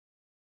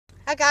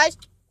Hi guys,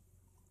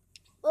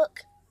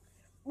 look,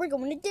 we're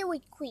going to Dairy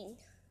Queen.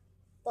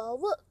 But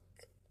look,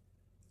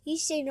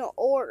 he's saying an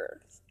order.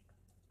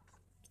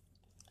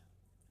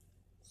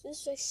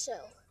 This is so.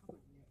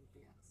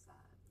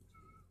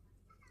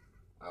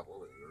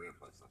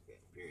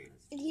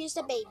 And here's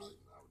the baby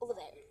over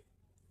there.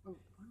 I'm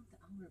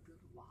gonna build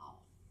a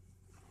wall.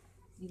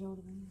 You know what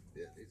I mean?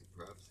 Yeah, these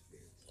are privacy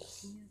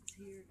fence. Kids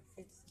here,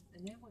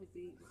 and that would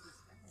be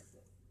bad,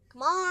 but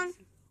Come on. these are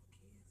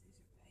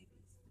babies.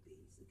 The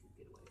bees that could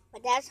get away. My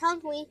dad's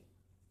hungry.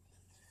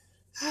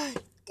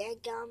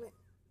 Dadgummit.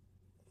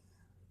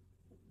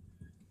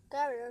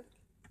 Got it.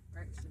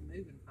 We're actually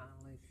moving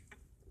finally.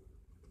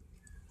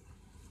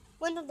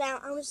 Window down,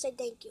 I'm going to say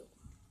thank you.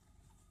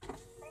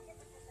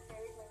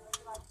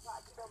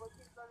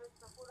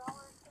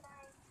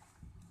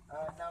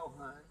 No,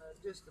 hon,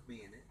 just a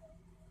minute.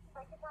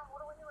 Take your time,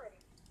 order when you're ready.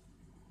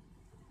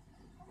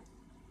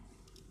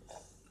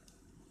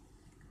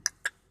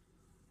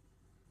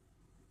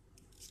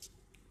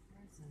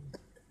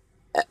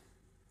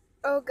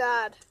 Oh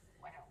God.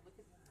 Wow, look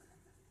at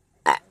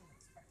that.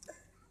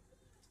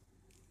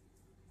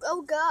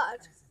 Oh God.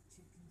 There's a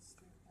chicken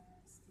strip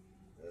basket.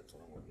 That's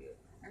what I'm gonna get.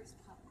 There's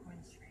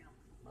popcorn shrimp.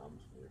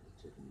 Mom's with the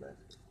chicken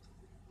basket.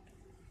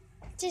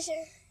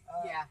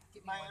 Yeah,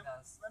 get me one Ma'am, of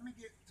those. let me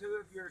get 2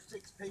 of your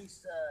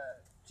 6-piece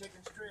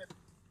chicken strip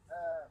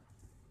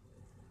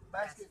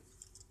basket.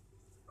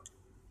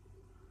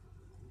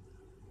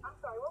 I'm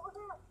sorry, what was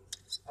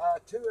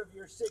that? 2 of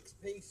your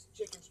 6-piece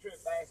chicken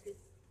strip basket.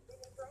 Do you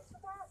need drinks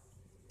with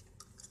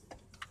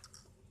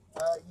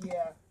that?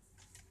 Yeah.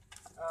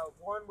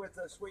 One with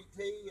a sweet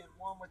tea and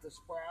one with a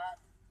Sprite.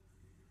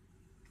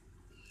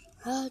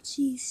 Oh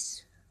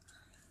jeez.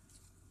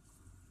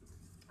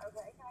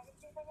 Okay, can I get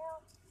you anything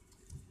else?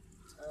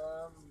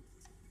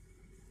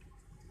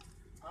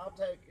 I'll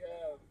take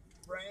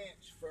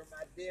ranch for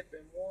my dip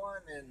in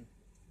one, and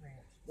Ranch.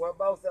 well,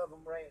 both of them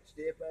ranch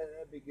dip.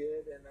 That'd be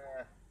good, and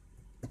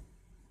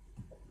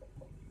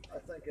I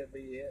think that'd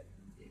be it.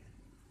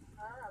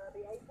 Alright, that'll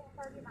be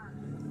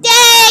 $18.39.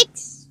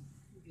 Thanks!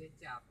 Good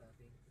job,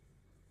 puppy.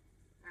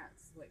 Alright,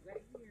 sweet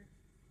right here.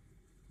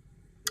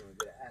 You want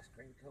to get an ice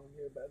cream cone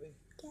here, baby?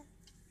 We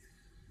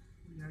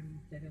already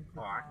did them.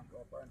 Oh, I can go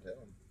up there and tell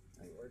them.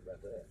 I ain't worried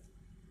about that.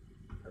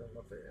 I don't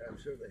know if I'm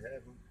sure they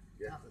have them.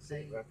 Yeah, that's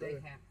it right They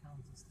there. have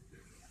cones and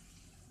stuff.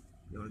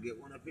 You want to get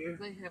one up here?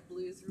 They have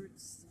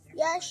blizzards. And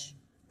Yes.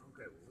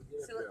 Okay, well, we'll get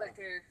everything. See, up look there. back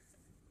there.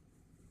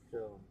 So,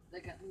 They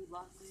got new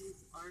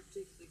lattes,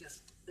 Arctic. They got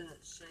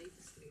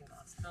shakes. They got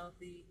iced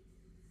coffee.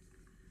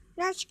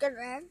 That's good,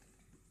 man.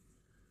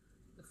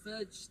 The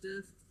fudge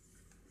stuff.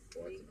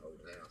 boy, it's an old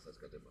house. That's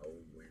got them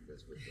old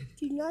windows with the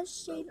Do not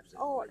say the ropes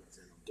and order. plates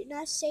in them. Do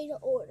not say the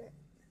order.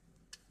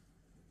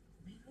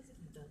 Man, look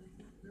at them,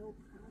 though. They got no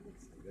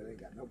privacy. They ain't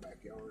got no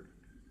backyard.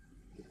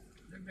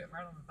 They're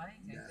right on the bank,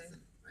 ain't they? Nothing.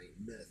 Ain't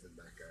nothing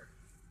back there.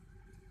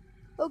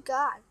 Oh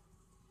God.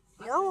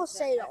 You almost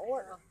say the That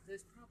order. house-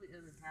 There's probably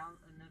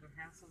another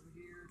house over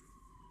here.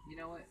 You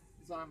know what?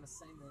 Is what I'm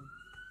assuming.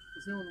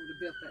 Because no one would have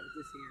built that with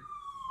this here.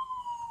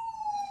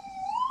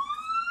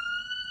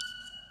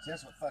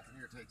 That's what fucking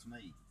irritates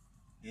me.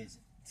 Is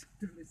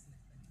Don't listen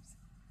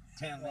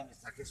to town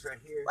limits like this right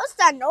here. What's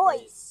that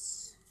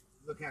noise?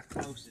 Look how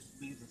close the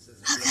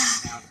businesses are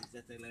building houses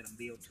that they let them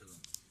build to them.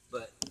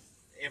 But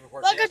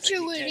everywhere Look else, at they you,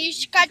 keep Woody. telling You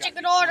you got gotta to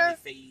be get order. 20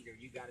 feet or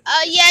you gotta be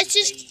Yeah, 50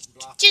 just- feet and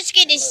blah. just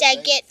get a Look,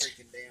 second. they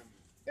freaking damn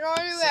You're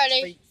already 6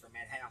 ready. feet from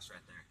that house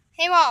right there.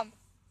 Hey, Mom.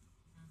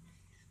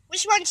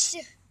 Which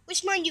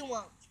one you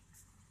want?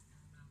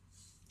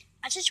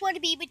 I just want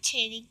to be with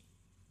Titty.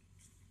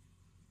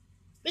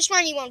 Which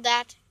one you want,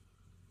 Dad?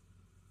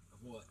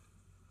 Of what?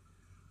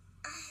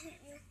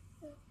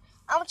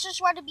 I just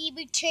want to be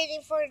with Titty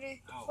for I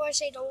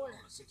say the I order.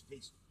 want a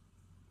 6-piece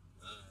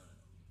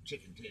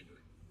chicken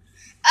tender.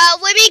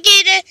 Let me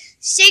get a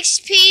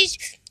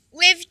 6-piece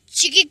with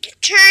chicken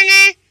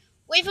turner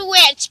with a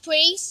wedge,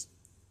 please.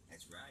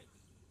 That's right.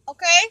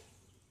 Okay?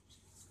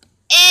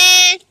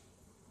 And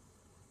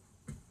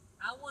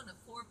I want a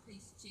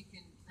 4-piece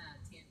chicken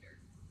tender.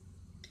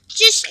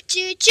 just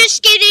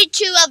get it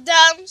 2 of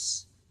them.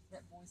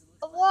 That boy's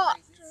A a little what?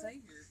 crazy.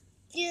 Savior.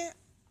 Yeah,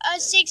 a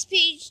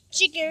 6-piece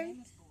chicken.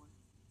 Mama's boy.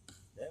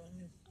 That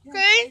one is? Yeah,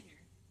 Okay. Savior.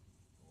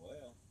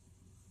 Well,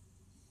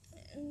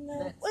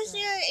 No, was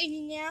there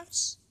anything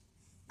else?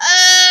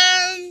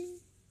 I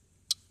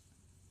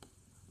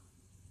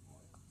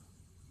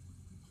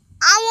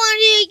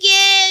want to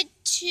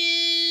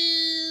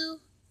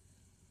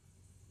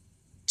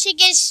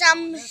get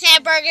some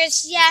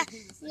hamburgers. Yeah,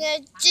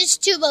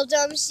 just 2 of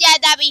them. Yeah,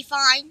 that'd be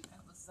fine. That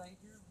was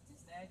Savior with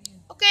his daddy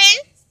and Okay.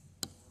 daddy's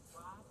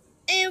wife.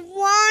 And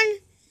one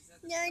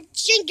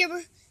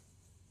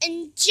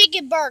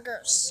chicken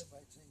burgers.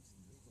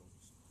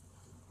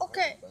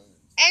 Okay.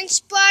 And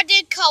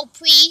spotted cold,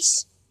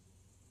 please.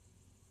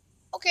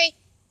 Okay.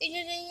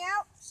 Anything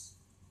else?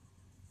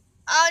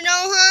 No,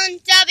 hon.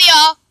 That'll be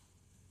all.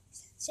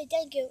 Say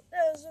thank you.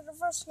 That was the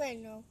first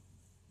man, no.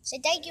 Say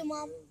thank you,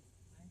 Mom.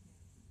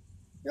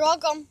 You're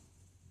welcome.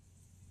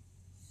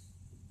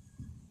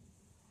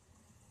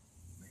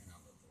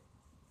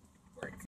 work.